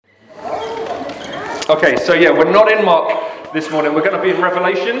Okay, so we're not in Mark this morning. We're going to be in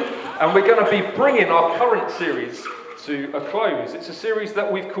Revelation, and we're going to be bringing our current series to a close. It's a series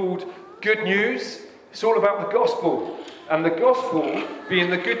that we've called Good News. It's all about the gospel, and the gospel being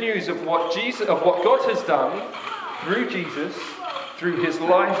the good news of what God has done through Jesus, through his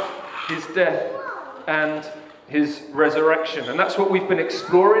life, his death, and his resurrection. And that's what we've been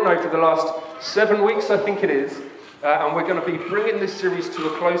exploring over the last 7 weeks, I think it is. And we're going to be bringing this series to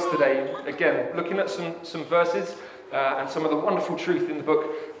a close today. Again, looking at some verses and some of the wonderful truth in the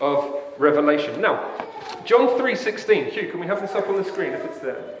book of Revelation. Now, John 3:16. Hugh, can we have this up on the screen if it's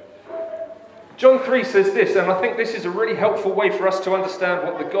there? John 3 says this, and I think this is a really helpful way for us to understand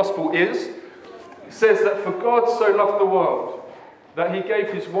what the gospel is. It says that for God so loved the world, that he gave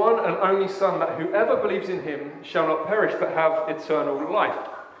his one and only Son, that whoever believes in him shall not perish but have eternal life.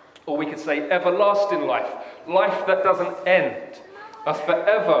 Or we could say everlasting life. Life that doesn't end. A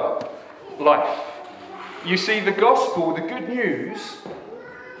forever life. You see, the gospel, the good news,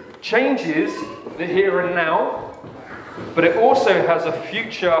 changes the here and now, but it also has a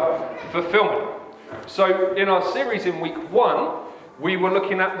future fulfillment. So in our series in week 1, we were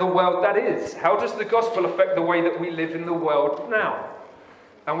looking at the world that is. How does the gospel affect the way that we live in the world now?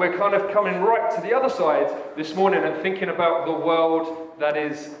 And we're kind of coming right to the other side this morning and thinking about the world that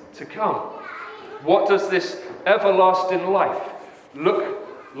is to come. What does this everlasting life look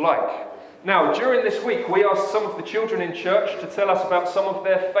like? Now, during this week, we asked some of the children in church to tell us about some of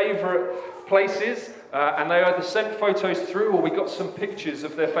their favourite places, and they either sent photos through or we got some pictures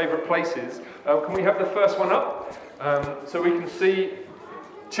of their favourite places. Can we have the first one up? So we can see.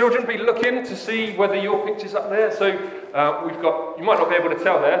 Children, be looking to see whether your picture's up there. So we've got, you might not be able to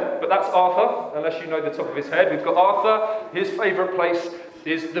tell there, but that's Arthur, unless you know the top of his head. We've got Arthur, his favourite place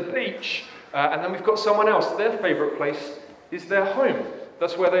is the beach. And then we've got someone else, their favourite place is their home.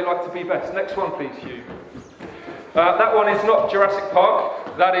 That's where they like to be best. Next one, please, Hugh. That one is not Jurassic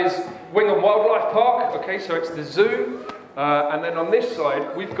Park, that is Wingham Wildlife Park. Okay, so it's the zoo. And then on this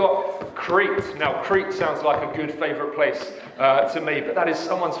side, we've got Crete. Now, Crete sounds like a good favourite place to me, but that is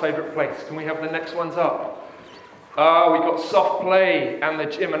someone's favourite place. Can we have the next ones up? We've got Soft Play and the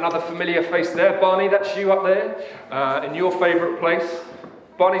gym, another familiar face there. Barney, that's you up there in your favourite place.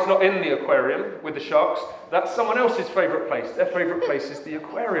 Barney's not in the aquarium with the sharks. That's someone else's favourite place. Their favourite place is the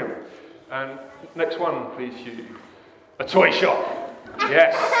aquarium. And next one, please, Hugh. A toy shop.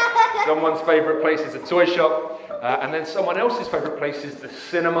 Yes, someone's favourite place is a toy shop. And then someone else's favourite place is the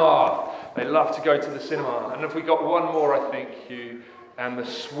cinema. They love to go to the cinema. And have we got one more, I think, Hugh? And the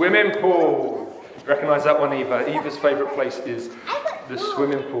swimming pool. Recognise that one, Eva? Eva's favourite place is the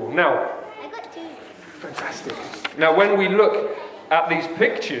swimming pool. Now, I got 2. Fantastic. Now, when we look at these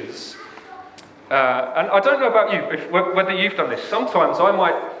pictures, and I don't know about you, whether you've done this. Sometimes I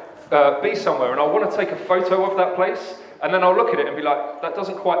might be somewhere and I want to take a photo of that place, and then I'll look at it and be like, that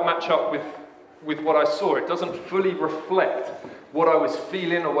doesn't quite match up with what I saw. It doesn't fully reflect what I was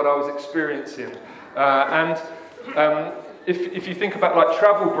feeling or what I was experiencing. If you think about like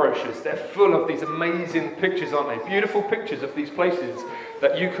travel brochures, they're full of these amazing pictures, aren't they? Beautiful pictures of these places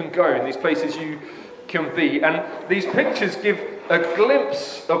that you can go and these places you can be. And these pictures give a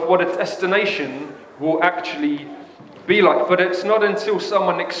glimpse of what a destination will actually be like. But it's not until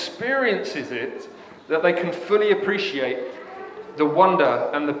someone experiences it that they can fully appreciate the wonder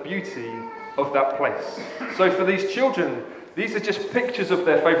and the beauty of that place. So for these children, these are just pictures of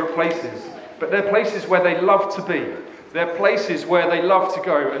their favourite places, but they're places where they love to be. They're places where they love to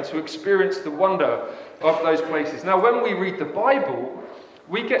go and to experience the wonder of those places. Now, when we read the Bible,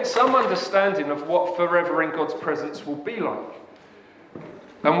 we get some understanding of what forever in God's presence will be like.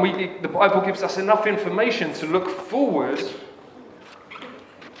 And the Bible gives us enough information to look forward,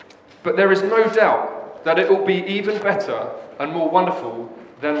 but there is no doubt that it will be even better and more wonderful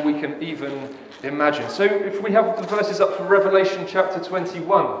than we can even imagine. So if we have the verses up for Revelation chapter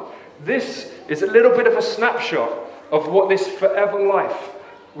 21, this is a little bit of a snapshot of what this forever life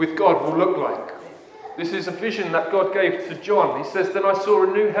with God will look like. This is a vision that God gave to John. He says, "Then I saw a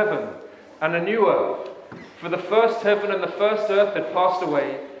new heaven and a new earth, for the first heaven and the first earth had passed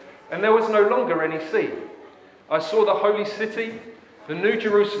away, and there was no longer any sea. I saw the holy city, the new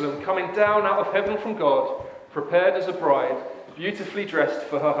Jerusalem, coming down out of heaven from God, prepared as a bride, beautifully dressed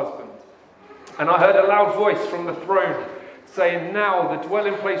for her husband. And I heard a loud voice from the throne saying, 'Now the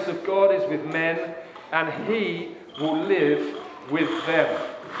dwelling place of God is with men, and he will live with them.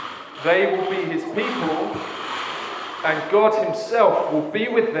 They will be his people, and God himself will be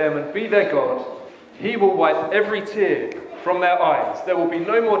with them and be their God. He will wipe every tear from their eyes. There will be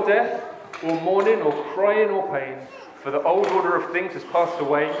no more death, or mourning, or crying, or pain, for the old order of things has passed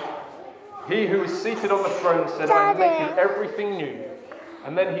away.' He who is seated on the throne said, I am making everything new.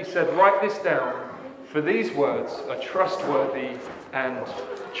 And then he said, write this down, for these words are trustworthy and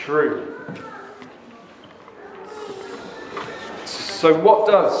true. So what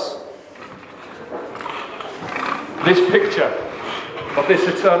does this picture of this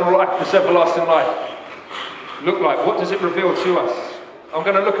eternal life, this everlasting life, look like? What does it reveal to us? I'm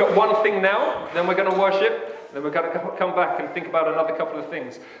going to look at one thing now, then we're going to worship, then we're going to come back and think about another couple of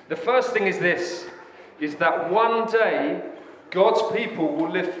things. The first thing is this, is that one day God's people will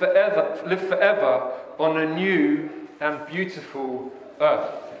live forever on a new and beautiful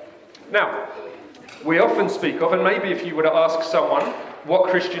earth. Now, we often speak of, and maybe if you were to ask someone what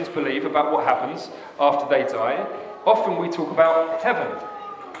Christians believe about what happens after they die, often we talk about heaven,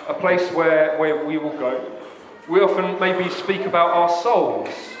 a place where we will go. We often maybe speak about our souls,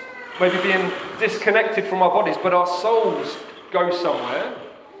 maybe being disconnected from our bodies, but our souls go somewhere,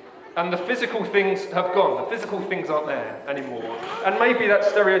 and the physical things have gone. The physical things aren't there anymore. And maybe that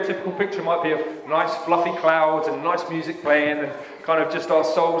stereotypical picture might be of nice fluffy clouds and nice music playing, and kind of just our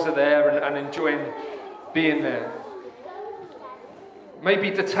souls are there and enjoying being there.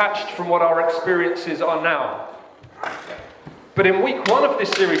 Maybe detached from what our experiences are now. But in week 1 of this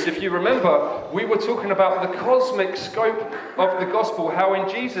series, if you remember, we were talking about the cosmic scope of the gospel, how in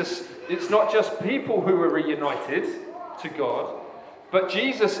Jesus it's not just people who are reunited to God, but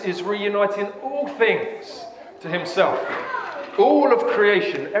Jesus is reuniting all things to himself. All of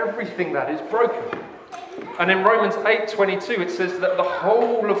creation, everything that is broken. And in Romans 8:22 it says that the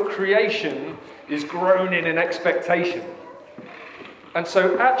whole of creation is groaning in expectation. And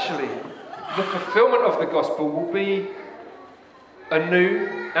so actually, the fulfillment of the gospel will be a new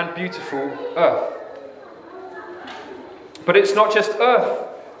and beautiful earth. But it's not just earth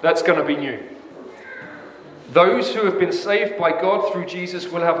that's going to be new. Those who have been saved by God through Jesus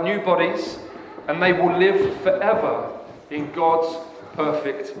will have new bodies, and they will live forever in God's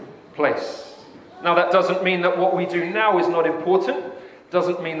perfect place. Now, that doesn't mean that what we do now is not important.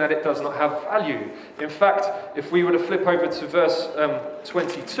 Doesn't mean that it does not have value. In fact, if we were to flip over to verse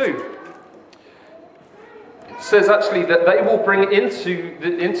 22, it says actually that they will bring into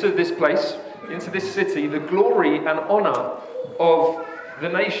this place, into this city, the glory and honor of the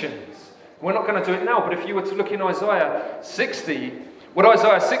nations. We're not going to do it now, but if you were to look in Isaiah 60, what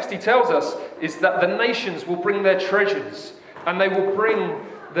Isaiah 60 tells us is that the nations will bring their treasures and they will bring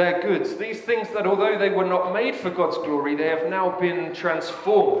their goods. These things that although they were not made for God's glory, they have now been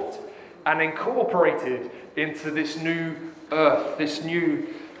transformed and incorporated into this new earth, this new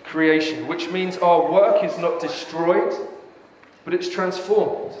creation, which means our work is not destroyed, but it's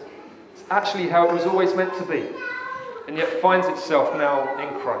transformed. It's actually how it was always meant to be, and yet finds itself now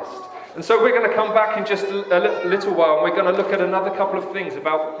in Christ. And so we're going to come back in just a little while, and we're going to look at another couple of things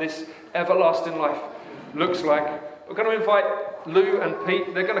about what this everlasting life looks like. We're going to invite Lou and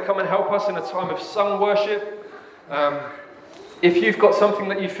Pete. They're going to come and help us in a time of sung worship. If you've got something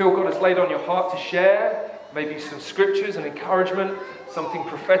that you feel God has laid on your heart to share, maybe some scriptures and encouragement, something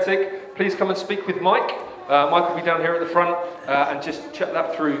prophetic, please come and speak with Mike. Mike will be down here at the front and just check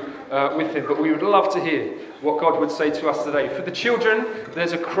that through with him. But we would love to hear what God would say to us today. For the children,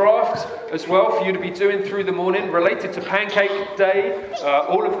 there's a craft as well for you to be doing through the morning related to Pancake Day.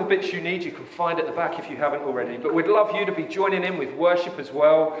 All of the bits you need you can find at the back if you haven't already. But we'd love you to be joining in with worship as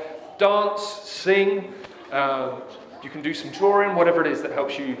well. Dance, sing. You can do some drawing, whatever it is that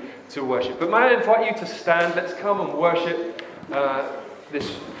helps you to worship. But may I invite you to stand. Let's come and worship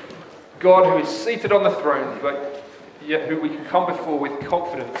this God who is seated on the throne, but yet who we can come before with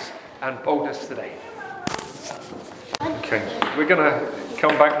confidence and boldness today. Okay, we're going to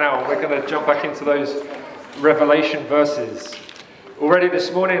come back now, and we're going to jump back into those Revelation verses. Already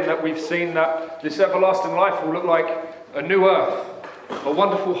this morning that we've seen that this everlasting life will look like a new earth, a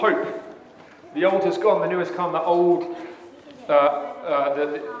wonderful hope. The old has gone, the new has come, the old,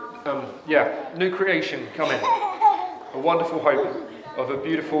 new creation coming. A wonderful hope of a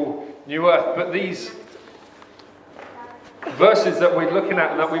beautiful new earth. But these verses that we're looking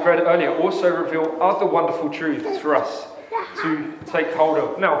at and that we read earlier also reveal other wonderful truths for us to take hold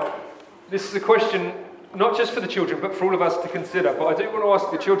of. Now, this is a question not just for the children, but for all of us to consider. But I do want to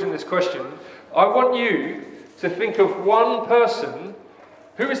ask the children this question. I want you to think of one person.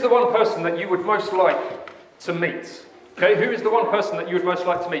 Who is the one person that you would most like to meet? Okay, who is the one person that you would most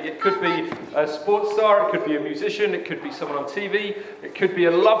like to meet? It could be a sports star, it could be a musician, it could be someone on TV, it could be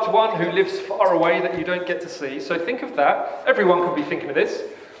a loved one who lives far away that you don't get to see. So think of that. Everyone could be thinking of this.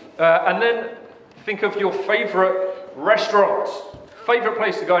 And then think of your favourite restaurant Favourite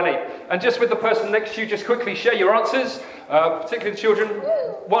place to go and eat? And just with the person next to you, just quickly share your answers, particularly the children.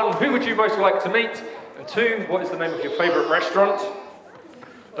 1, who would you most like to meet? And 2, what is the name of your favourite restaurant?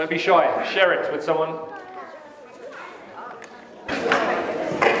 Don't be shy, share it with someone.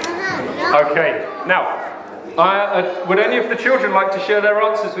 Okay, now, would any of the children like to share their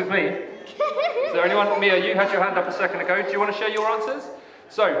answers with me? Is there anyone? Mia, you had your hand up a second ago. Do you want to share your answers?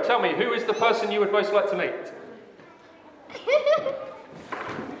 So, tell me, who is the person you would most like to meet?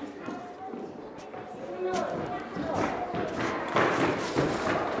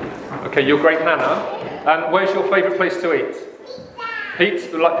 Okay, your great nana. And where's your favourite place to eat?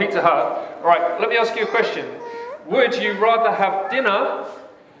 Pizza, like Pizza Hut. All right, let me ask you a question. Would you rather have dinner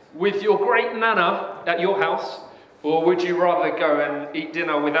with your great nana at your house, or would you rather go and eat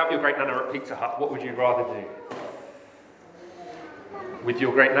dinner without your great nana at Pizza Hut? What would you rather do? With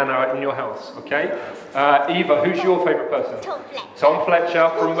your great nana in your house, okay? Eva, who's your favourite person? Tom Fletcher. Tom Fletcher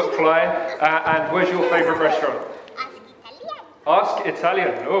from McFly. And where's your favourite restaurant? Ask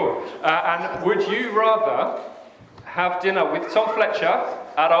Italian. Oh. And would you rather have dinner with Tom Fletcher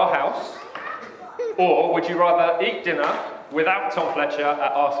at our house, or would you rather eat dinner without Tom Fletcher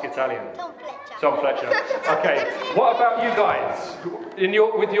at Ask Italian? Tom Fletcher. Tom Fletcher. Okay. What about you guys?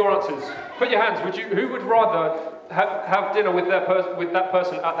 With your answers, put your hands. Who would rather have dinner with that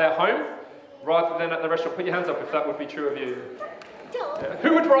person at their home rather than at the restaurant? Put your hands up if that would be true of you. Yeah.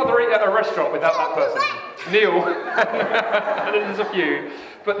 Who would rather eat at a restaurant without that person? Neil. And then there's a few.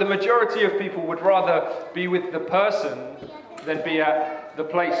 But the majority of people would rather be with the person than be at the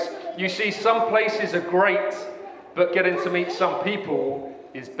place. You see, some places are great, but getting to meet some people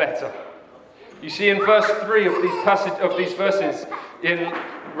is better. You see, in verse 3 of these verses in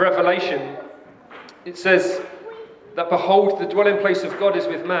Revelation, it says that, behold, the dwelling place of God is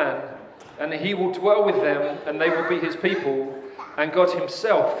with man, and he will dwell with them, and they will be his people, and God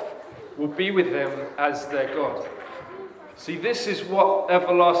himself will be with them as their God. See, this is what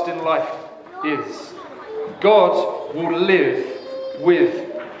everlasting life is. God will live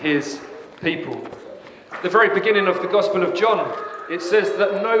with his people. At the very beginning of the Gospel of John, it says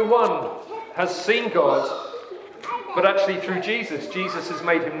that no one has seen God, but actually through Jesus has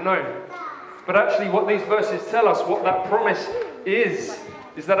made him known. But actually what these verses tell us, what that promise is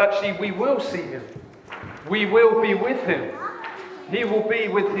that actually we will see him. We will be with him. He will be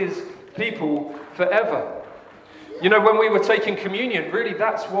with his people forever. You know, when we were taking communion, really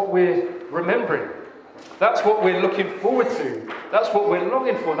that's what we're remembering. That's what we're looking forward to. That's what we're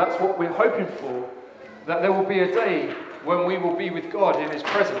longing for. That's what we're hoping for. That there will be a day when we will be with God in his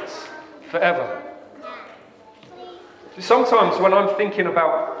presence forever. Sometimes when I'm thinking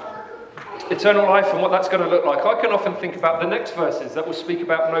about eternal life and what that's going to look like, I can often think about the next verses that will speak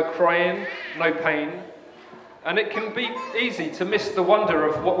about no crying, no pain. And it can be easy to miss the wonder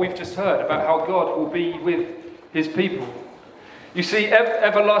of what we've just heard about how God will be with his people. You see,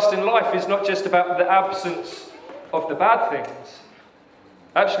 everlasting life is not just about the absence of the bad things.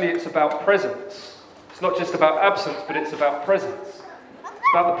 Actually, it's about presence. It's not just about absence, but it's about presence. It's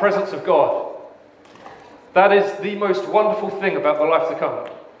about the presence of God. That is the most wonderful thing about the life to come,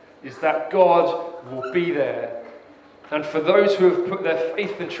 is that God will be there. And for those who have put their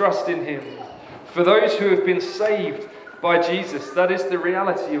faith and trust in him, for those who have been saved by Jesus, that is the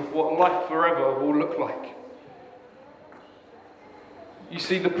reality of what life forever will look like. You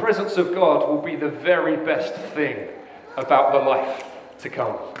see, the presence of God will be the very best thing about the life to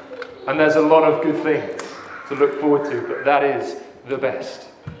come. And there's a lot of good things to look forward to, but that is the best.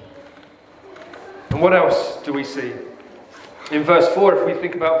 And what else do we see? In verse 4, if we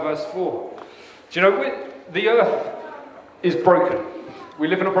think about verse 4, do you know, the earth is broken. We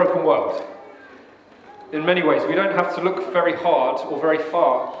live in a broken world. In many ways, we don't have to look very hard or very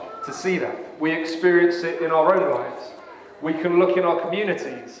far to see that. We experience it in our own lives. We can look in our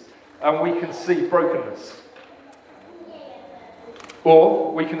communities and we can see brokenness.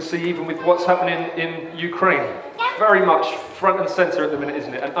 Or we can see even with what's happening in Ukraine. Very much front and centre at the minute,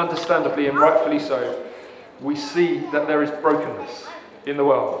 isn't it? And understandably and rightfully so, we see that there is brokenness in the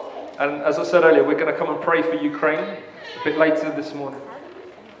world. And as I said earlier, we're going to come and pray for Ukraine a bit later this morning.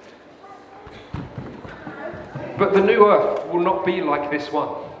 But the new earth will not be like this one.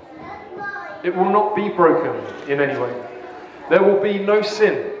 It will not be broken in any way. There will be no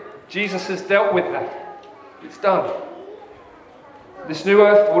sin. Jesus has dealt with that. It's done. This new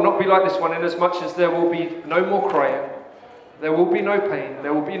earth will not be like this one, in as much as there will be no more crying, there will be no pain,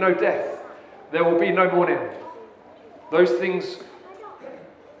 there will be no death, there will be no mourning. Those things,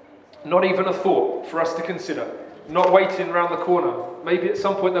 not even a thought for us to consider. Not waiting around the corner. Maybe at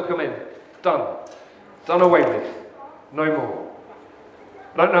some point they'll come in. Done. Done away with. No more.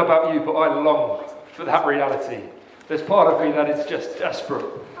 I don't know about you, but I long for that reality. There's part of me that is just desperate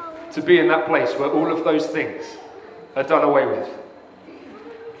to be in that place where all of those things are done away with.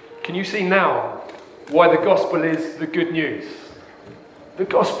 Can you see now why the gospel is the good news? The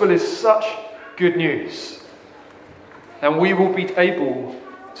gospel is such good news. And we will be able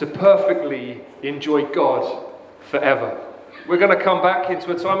to perfectly enjoy God forever. We're going to come back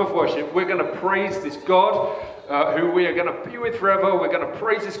into a time of worship. We're going to praise this God who we are going to be with forever. We're going to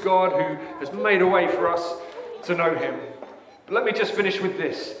praise this God who has made a way for us to know him. But let me just finish with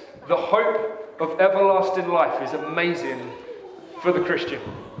this. The hope of everlasting life is amazing for the Christian.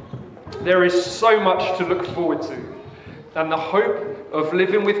 There is so much to look forward to. And the hope of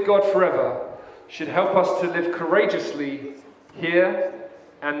living with God forever should help us to live courageously here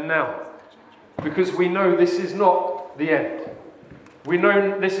and now. Because we know this is not the end. We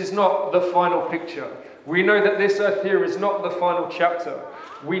know this is not the final picture. We know that this earth here is not the final chapter.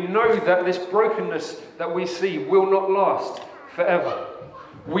 We know that this brokenness that we see will not last forever.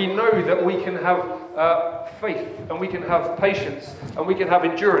 We know that we can have faith, and we can have patience, and we can have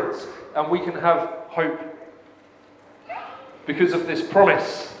endurance, and we can have hope. Because of this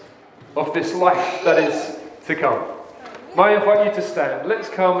promise of this life that is to come. May I invite you to stand? Let's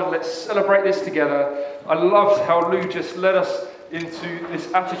come and let's celebrate this together. I loved how Lou just led us into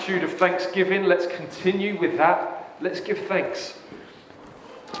this attitude of thanksgiving. Let's continue with that. Let's give thanks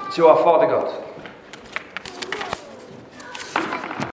to our Father God.